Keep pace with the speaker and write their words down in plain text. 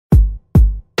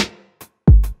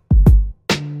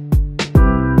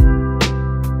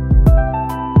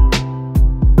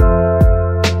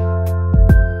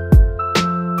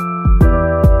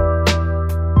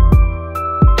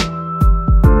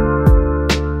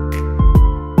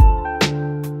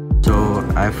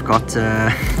I've got a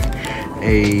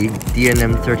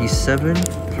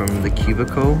DNM37 from the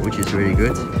KewbzUK, which is really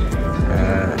good.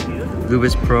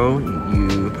 Lubis Pro,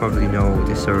 you probably know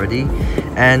this already.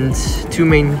 And two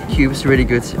main cubes, really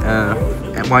good.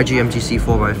 YG MGC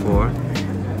 4x4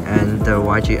 and the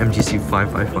YG MGC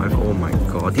 5x5. Oh my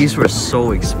god, these were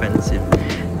so expensive.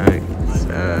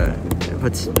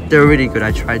 But they're really good.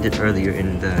 I tried it earlier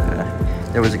in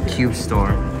there was a cube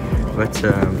store, but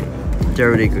they're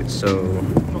really good. So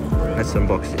let's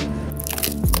unbox it.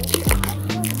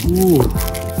 Ooh,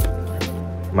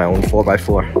 my own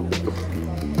 4x4.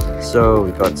 So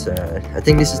we got I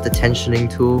think this is the tensioning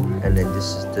tool, and then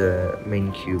this is the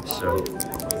main cube. So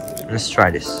let's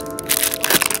try this.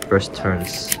 First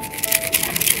turns.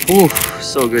 Ooh,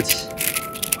 so good.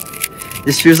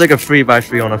 This feels like a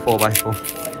 3x3 on a 4x4.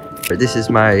 But this is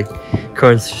my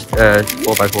current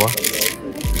 4x4.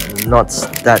 Not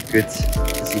that good,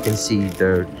 as you can see.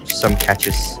 There are some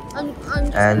catches.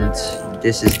 And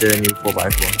this is the new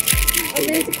 4x4.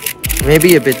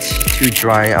 Maybe a bit too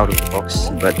dry out of the box,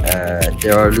 but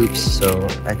there are loops, so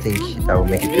I think that will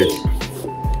make it good.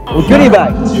 Oh, goodie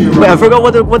bag! Wait, I forgot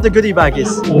what the goodie bag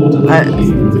is.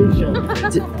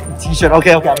 T-shirt.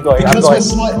 Okay, I'm going. Because we're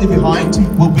slightly behind,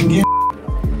 we'll begin.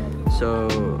 So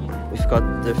we've got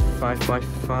the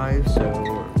 5x5, so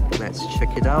let's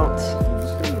check it out.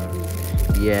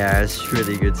 Yeah, it's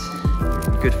really good.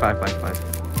 Good 5x5.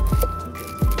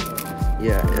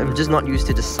 Yeah, I'm just not used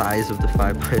to the size of the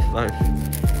 5x5.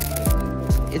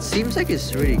 It seems like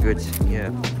it's really good.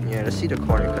 Yeah, let's see the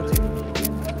corner cutting.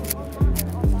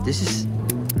 This is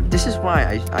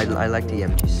why I like the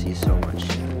MGC so much.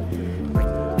 Like,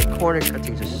 the corner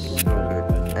cuttings are so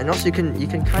good, and also you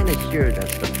can kind of hear that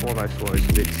the 4x4 is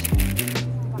a bit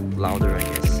louder, I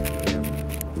guess. Yeah,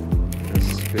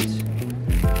 that's good.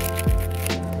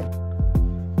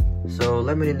 So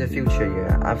let me in the future,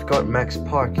 yeah, I've got Max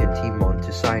Park and Timon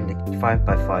to sign the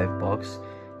 5x5 box.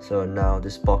 So now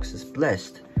this box is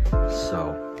blessed.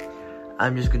 So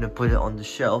I'm just gonna put it on the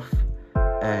shelf,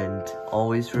 and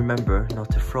always remember not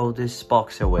to throw this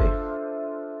box away.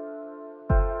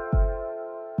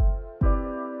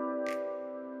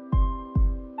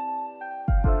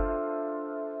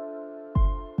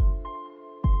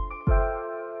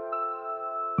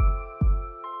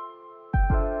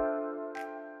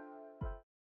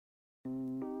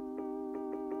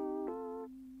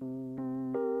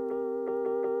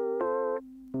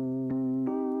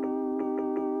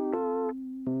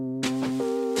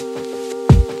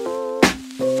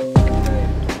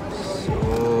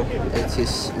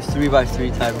 It's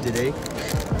 3x3 time today.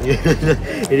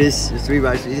 It is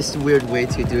 3x3. It's a weird way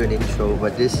to do an intro,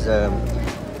 but this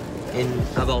in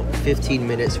about 15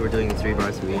 minutes we're doing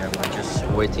 3x3. I'm just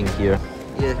waiting here.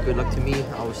 Yeah, good luck to me.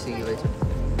 I will see you later.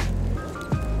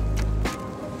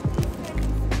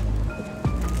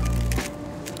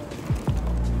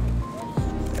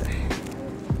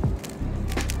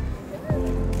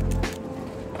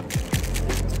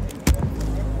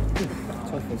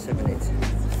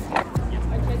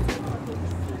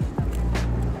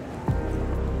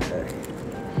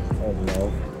 Oh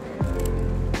no.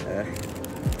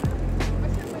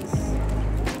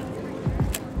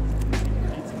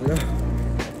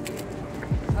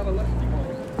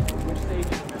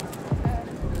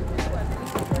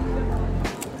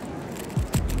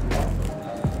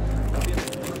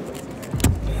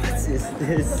 What is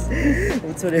this?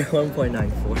 It's only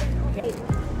 1.94.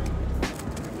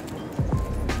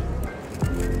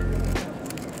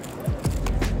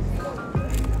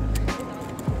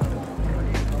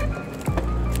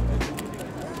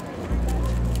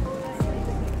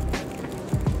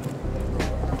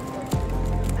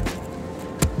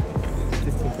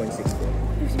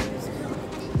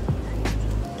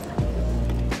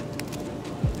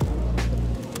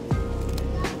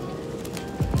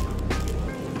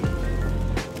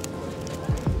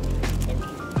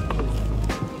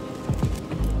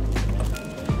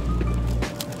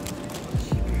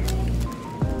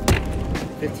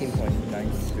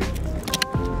 15.93.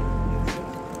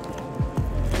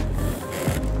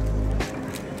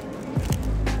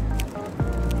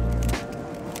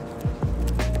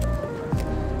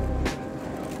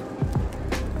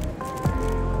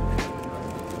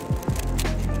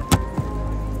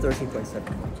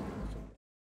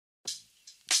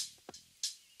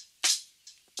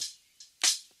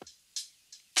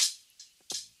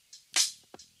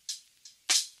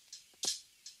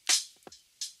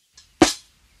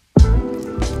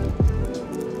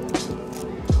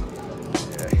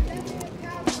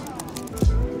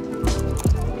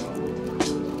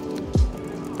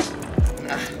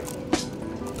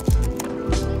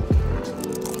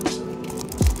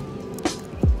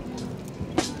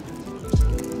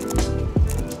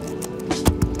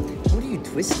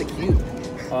 twist the cube.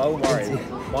 Oh, don't worry.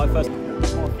 My first.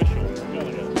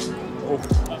 Oh,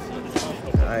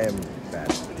 I am bad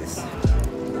at this.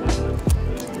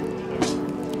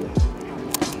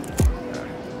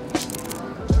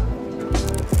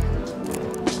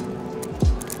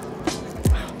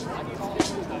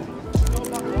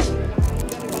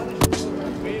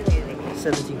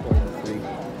 17.3.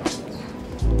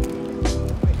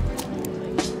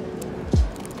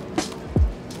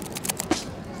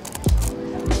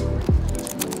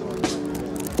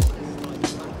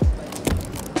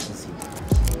 Let's see.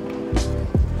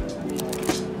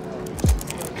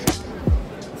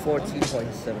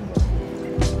 14.7.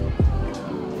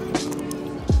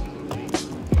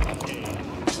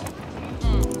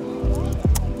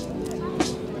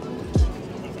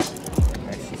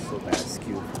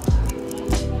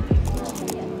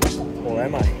 Or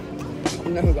am I?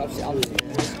 No, I've seen others.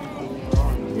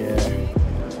 Yeah.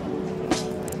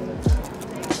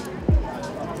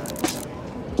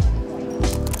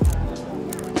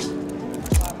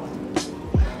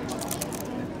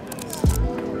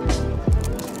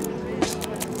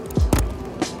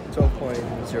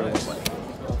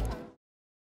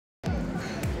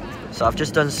 So I've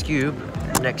just done Scube.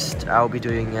 Next I'll be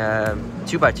doing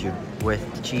 2x2 with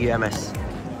GMS.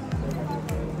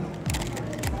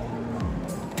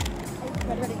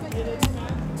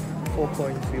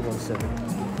 .317.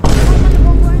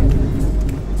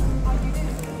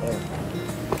 Oh.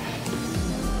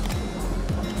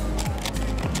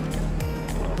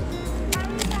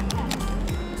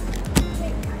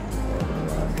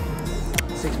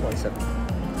 6.7.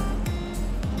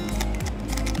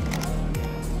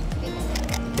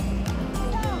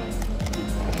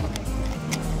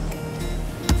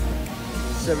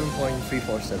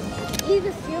 7.347.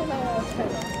 Either feel or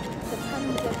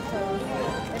depends if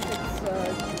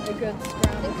it's a good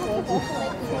round.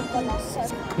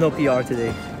 No PR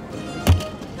today.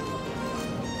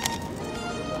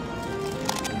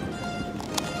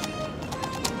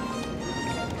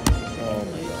 Oh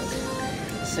my god.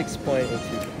 6.82.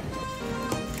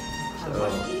 So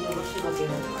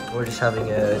we're just having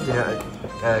a dinner.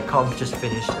 Comp just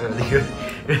finished earlier.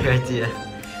 Idea.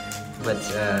 But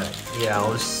yeah,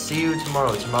 I'll see you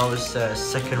tomorrow. Tomorrow's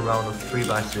second round of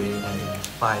 3x3 and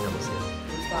finals.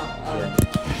 Yeah.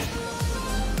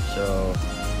 So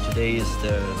today is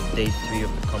the day 3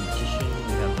 of the competition.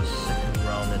 We have a second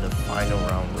round and a final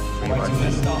round of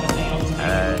 3x3.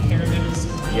 And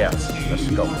yeah, let's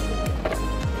go.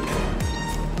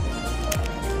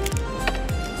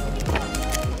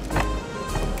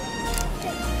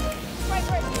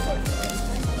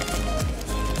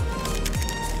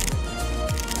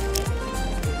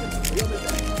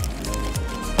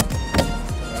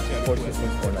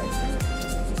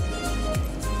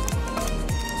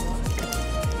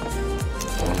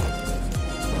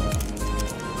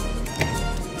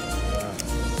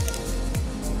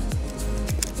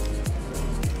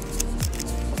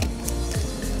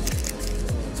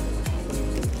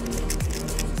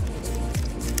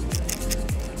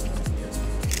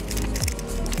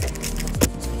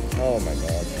 Oh my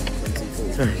god.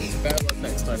 Better luck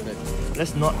next time, Nick.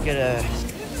 Let's not get a...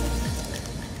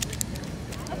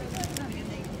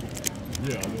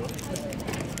 Yeah,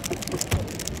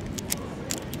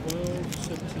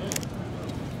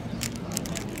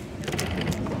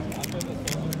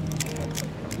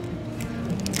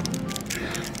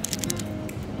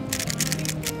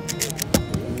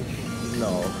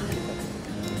 No.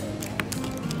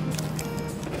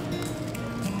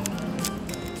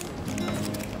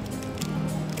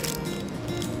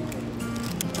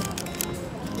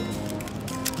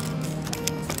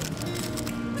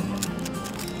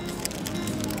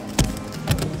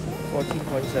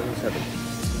 .77.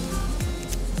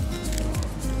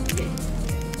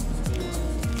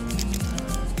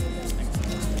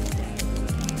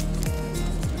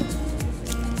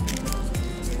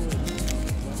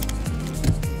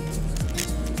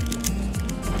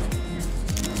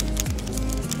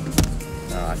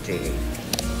 J8.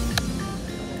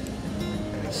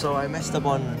 So I messed up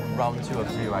on round 2 of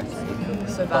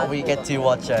 3x3, but we get to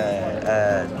watch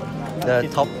the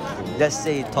top, let's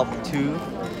say top 2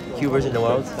 cubers in the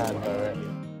world.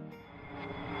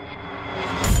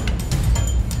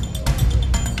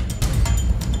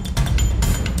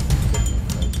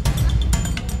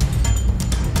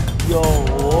 Yo,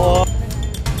 what?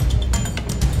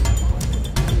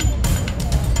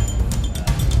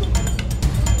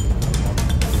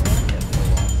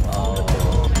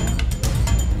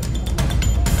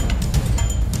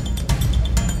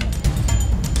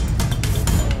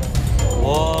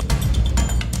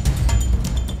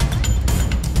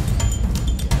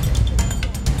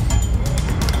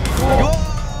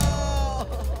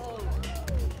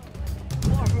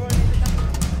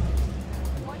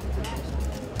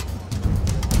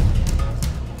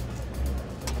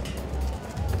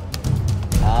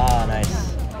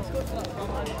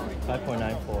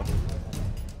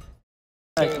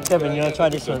 Kevin, you wanna try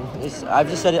this one? I've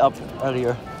just set it up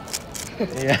earlier.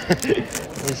 Yeah,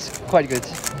 it's quite good.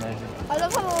 I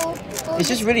love how It's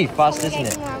just really fast, isn't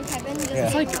it? around Kevin, just Yeah.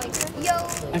 It's like, yo.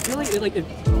 I feel like it,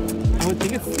 I would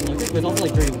think it's slick, but it's also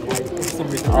like very light for some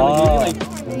reason. Oh. Like,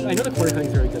 I know the corner cutting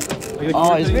is very good. Like, the Oh,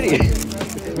 corner it's cutting-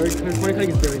 really. The corner cutting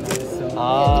is very nice. So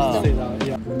Ah. just say that.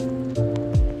 Yeah.